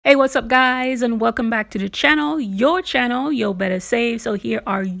Hey, what's up guys, and welcome back to the channel, Yo Better Save. So here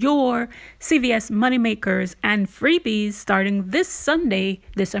are your CVS Moneymakers and freebies starting this Sunday,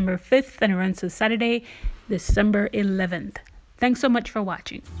 December 5th, and runs to Saturday, December 11th. Thanks so much for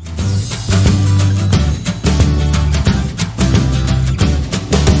watching.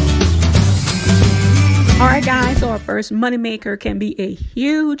 Alright guys, so our first moneymaker can be a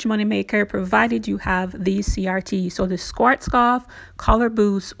huge moneymaker provided you have these CRT. So the Schwarzkopf, Color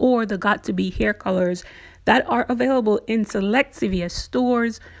Boost, or the Got To Be hair colors that are available in select CVS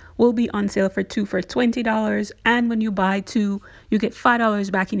stores will be on sale for 2 for $20. And when you buy 2, you get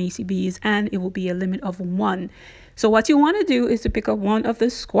 $5 back in ECBs, and it will be a limit of 1. So what you want to do is to pick up one of the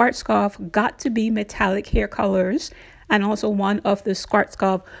Schwarzkopf Got To Be metallic hair colors, and also one of the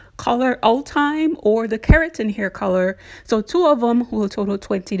Schwarzkopf Color All Time or the Keratin hair color. So 2 of them will total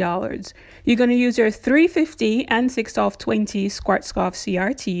 $20. You're going to use your 350 and 6 off 20 Schwarzkopf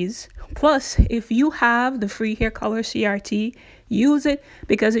CRTs. Plus, if you have the free hair color CRT, use it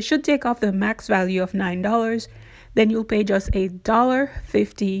because it should take off the max value of $9. Then you'll pay just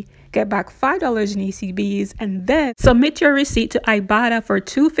 $1.50, get back $5 in ECBs, and then submit your receipt to Ibotta for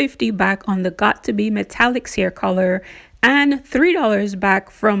 $2.50 back on the Got To Be Metallics hair color and $3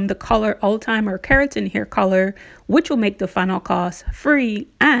 back from the Color All Time or Keratin hair color, which will make the final cost free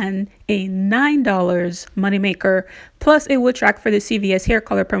and a $9 moneymaker. Plus, it will track for the CVS hair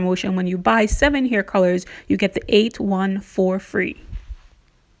color promotion. When you buy 7 hair colors, you get the 8th one for free.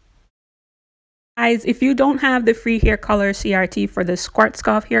 Guys, if you don't have the free hair color CRT for the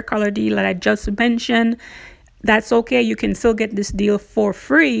Schwarzkopf hair color deal that I just mentioned, that's okay. You can still get this deal for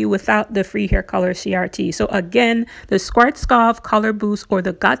free without the free hair color CRT. So again, the Schwarzkopf, Color Boost, or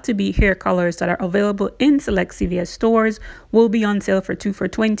the Got To Be hair colors that are available in select CVS stores will be on sale for 2 for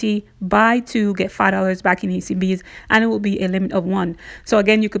 $20. Buy 2, get $5 back in ECBs, and it will be a limit of 1. So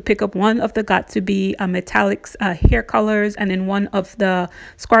again, you could pick up one of the Got To Be metallics hair colors, and then one of the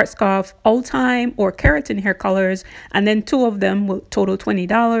Schwarzkopf All Time or Keratin hair colors, and then 2 of them will total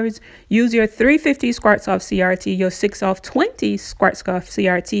 $20. Use your 350 Schwarzkopf CRT, your 6 off 20 Schwarzkopf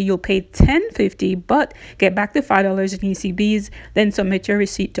CRT. You'll pay $10.50, but get back the $5 in ECBs. Then submit your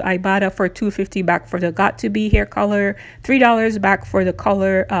receipt to Ibotta for $2.50 back for the Got To Be hair color, $3 back for the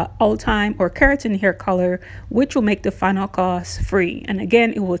Color All Time or Keratin hair color, which will make the final cost free. And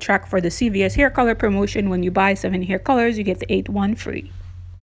again, it will track for the CVS hair color promotion. When you buy 7 hair colors, you get the 8th one free.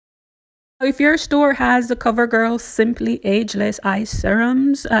 If your store has the CoverGirl Simply Ageless Eye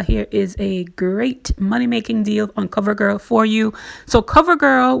Serums, here is a great money-making deal on CoverGirl for you. So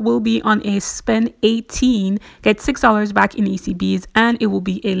CoverGirl will be on a spend 18, get $6 back in ECBs, and it will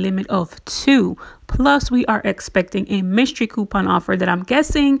be a limit of 2. Plus, we are expecting a mystery coupon offer that I'm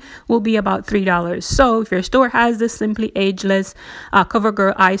guessing will be about $3. So if your store has the Simply Ageless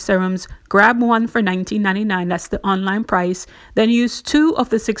CoverGirl Eye Serums, grab one for $19.99. That's the online price. Then use 2 of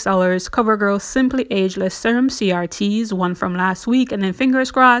the $6 CoverGirl Simply Ageless Serum CRTs, one from last week. And then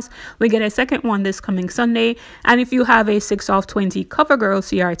fingers crossed, we get a second one this coming Sunday. And if you have a 6 off 20 CoverGirl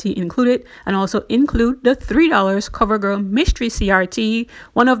CRT included, and also include the $3 CoverGirl Mystery CRT,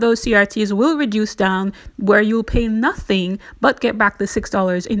 one of those CRTs will reduce down where you'll pay nothing but get back the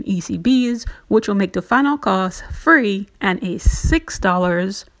 $6 in ECBs, which will make the final cost free and a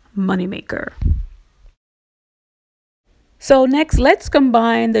 $6 moneymaker. So next, let's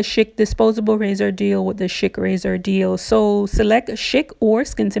combine the Schick disposable razor deal with the Schick razor deal. So select Schick or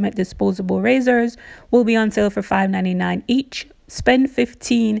Skintimate disposable razors will be on sale for $5.99 each. Spend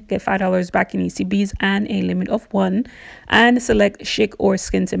 $15, get $5 back in ECBs and a limit of 1. And select Schick or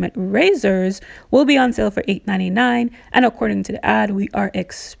Skintimate razors will be on sale for $8.99. And according to the ad, we are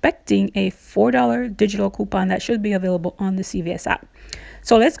expecting a $4 digital coupon that should be available on the CVS app.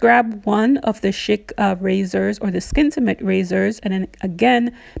 So let's grab one of the Schick razors or the Skintimate razors. And then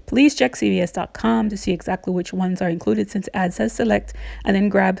again, please check CVS.com to see exactly which ones are included since the ad says select. And then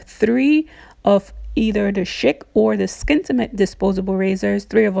grab 3 of either the Schick or the Skintimate disposable razors.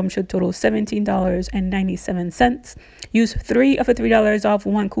 3 of them should total $17.97. Use 3 of the $3 off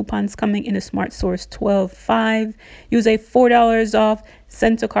 1 coupons coming in a Smart Source 12.5. Use a $4 off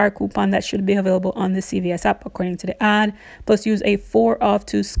Cent-A-Car coupon that should be available on the CVS app according to the ad. Plus use a 4 off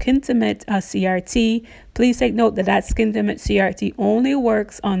 2 Skintimate CRT. Please take note that that Skintimate CRT only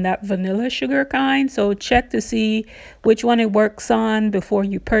works on that vanilla sugar kind. So check to see which one it works on before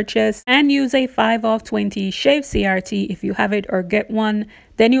you purchase. And use a 5 off 20 Shave CRT if you have it or get one.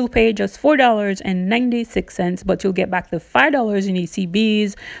 Then you'll pay just $4.96, but you'll get back the $5 in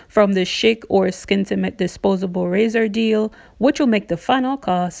ECBs from the Schick or Skintimate disposable razor deal, which will make the final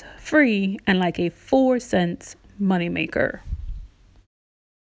cost free and like a 4 cents moneymaker.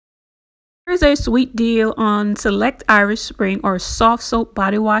 Here's a sweet deal on select Irish Spring or soft soap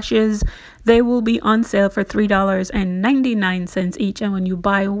body washes. They will be on sale for $3.99 each. And when you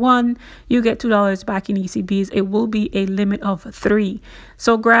buy one, you get $2 back in ECBs. It will be a limit of 3.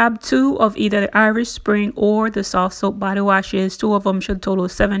 So grab 2 of either the Irish Spring or the soft soap body washes. 2 of them should total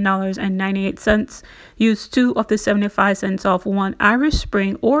 $7.98. Use 2 of the 75 cents off one Irish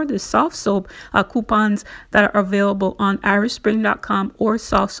Spring or the soft soap coupons that are available on irishspring.com or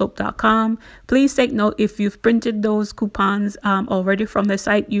softsoap.com. Please take note, if you've printed those coupons already from the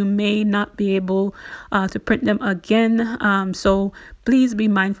site, you may not be able to print them again. So please be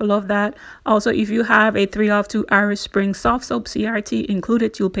mindful of that. Also, if you have a 3 off 2 Irish Spring soft soap CRT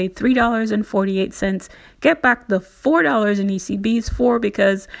included, you'll pay $3.48. Get back the $4 in ECBs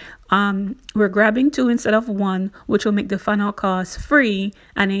because we're grabbing 2 instead of 1, which will make the final cost free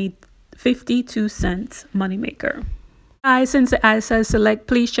and a 52-cent moneymaker. Guys, since the ad says select,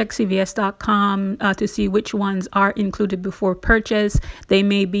 please check CVS.com to see which ones are included before purchase. They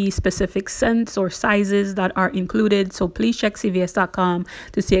may be specific scents or sizes that are included, so please check CVS.com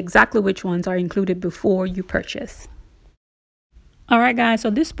to see exactly which ones are included before you purchase. All right, guys, so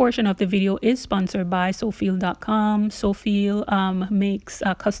this portion of the video is sponsored by Sofil.com. Sofil makes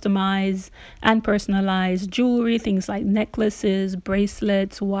customized and personalized jewelry, things like necklaces,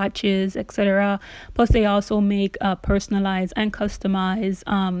 bracelets, watches, etc. Plus, they also make personalized and customized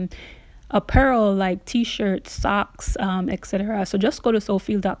apparel like t-shirts, socks, etc. So just go to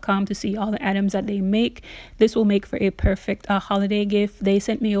Sofil.com to see all the items that they make. This will make for a perfect holiday gift. They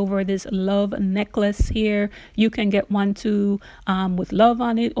sent me over this love necklace here. You can get one too with love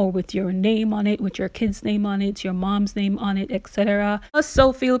on it, or with your name on it, with your kid's name on it, your mom's name on it, etc. Plus,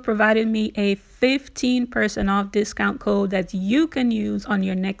 Sofil provided me a 15% off discount code that you can use on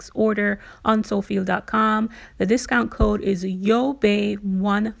your next order on Sofil.com. The discount code is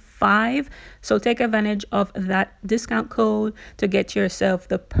YOBAY15. So take advantage of that discount code to get yourself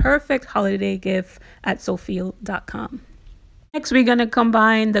the perfect holiday gift at Sofil.com. Next, we're going to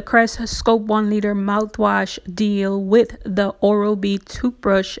combine the Crest Scope 1 liter mouthwash deal with the Oral-B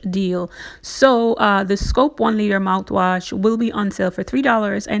toothbrush deal. So the Scope 1 liter mouthwash will be on sale for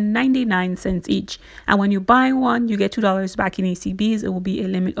 $3.99 each. And when you buy one, you get $2 back in ECBs. It will be a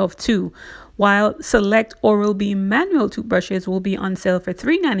limit of 2. While select Oral-B manual toothbrushes will be on sale for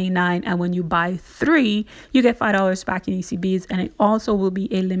 $3.99, and when you buy 3, you get $5 back in ECBs, and it also will be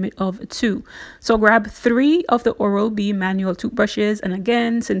a limit of 2. So grab 3 of the Oral-B manual toothbrushes, and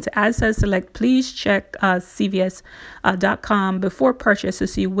again, since the ad says select, please check CVS.com before purchase to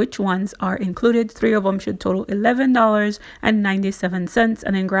see which ones are included. 3 of them should total $11.97,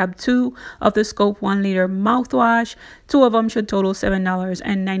 and then grab 2 of the Scope 1 liter mouthwash. 2 of them should total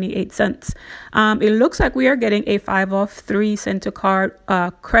 $7.98. It looks like we are getting a 5 off 3 Center Card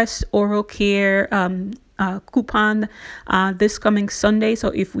Crest Oral Care coupon this coming Sunday. So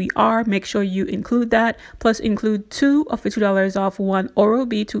if we are, make sure you include that. Plus include 2 of the $2 off 1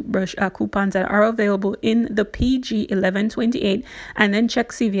 Oral-B toothbrush coupons that are available in the PG 1128. And then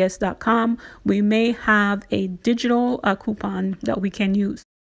check CVS.com. We may have a digital coupon that we can use.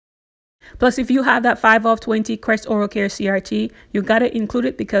 Plus, if you have that 5 off 20 Crest Oral Care CRT, you got to include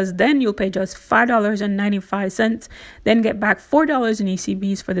it, because then you'll pay just $5.95, then get back $4 in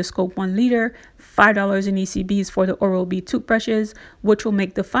ECBs for the Scope 1 liter, $5 in ECBs for the Oral-B toothbrushes, which will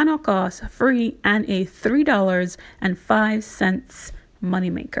make the final cost free and a $3.05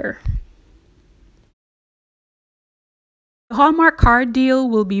 moneymaker. The Hallmark card deal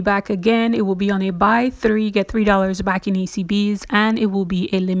will be back again. It will be on a buy 3, get $3 back in ECBs, and it will be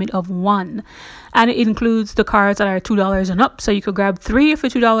a limit of 1. And it includes the cards that are $2 and up. So you could grab 3 for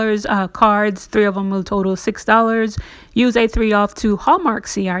 $2 cards. 3 of them will total $6. Use a 3 off 2 Hallmark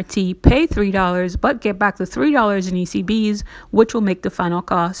CRT. Pay $3, but get back the $3 in ECBs, which will make the final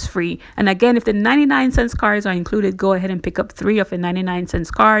cost free. And again, if the 99-cent cards are included, go ahead and pick up 3 of the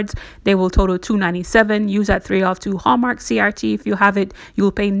 99-cent cards. They will total $2.97. Use that 3 off 2 Hallmark CRT. If you have it, you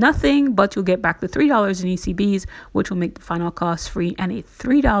will pay nothing, but you'll get back the $3 in ECBs, which will make the final cost free and a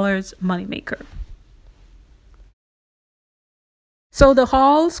 $3 moneymaker. So the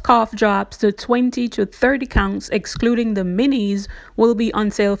Hall's cough drops, the 20 to 30 counts, excluding the minis, will be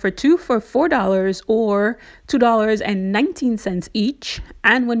on sale for 2 for $4 or $2.19 each.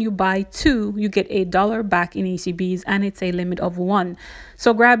 And when you buy 2, you get $1 back in ECBs, and it's a limit of 1.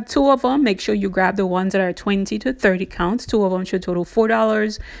 So grab 2 of them. Make sure you grab the ones that are 20 to 30 counts. 2 of them should total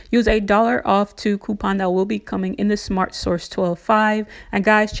 $4. Use a $1 off 2 coupon that will be coming in the Smart Source 12.5. And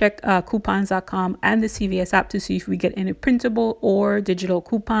guys, check coupons.com and the CVS app to see if we get any printable or digital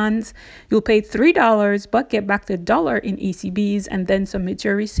coupons. You'll pay $3 but get back the $1 in ECBs, and then submit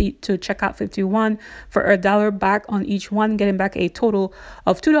your receipt to checkout 51 for $1 back on each one, getting back a total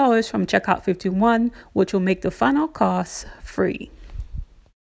of $2 from checkout 51, which will make the final cost free.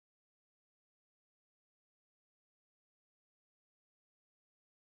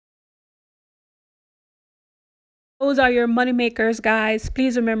 Those are your money makers, guys.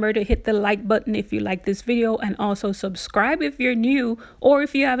 Please remember to hit the like button if you like this video, and also subscribe if you're new or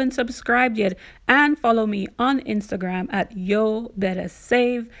if you haven't subscribed yet, and follow me on Instagram at Yo Better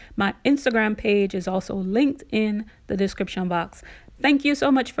Save. My Instagram page is also linked in the description box. Thank you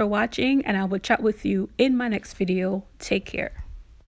so much for watching, and I will chat with you in my next video. Take care.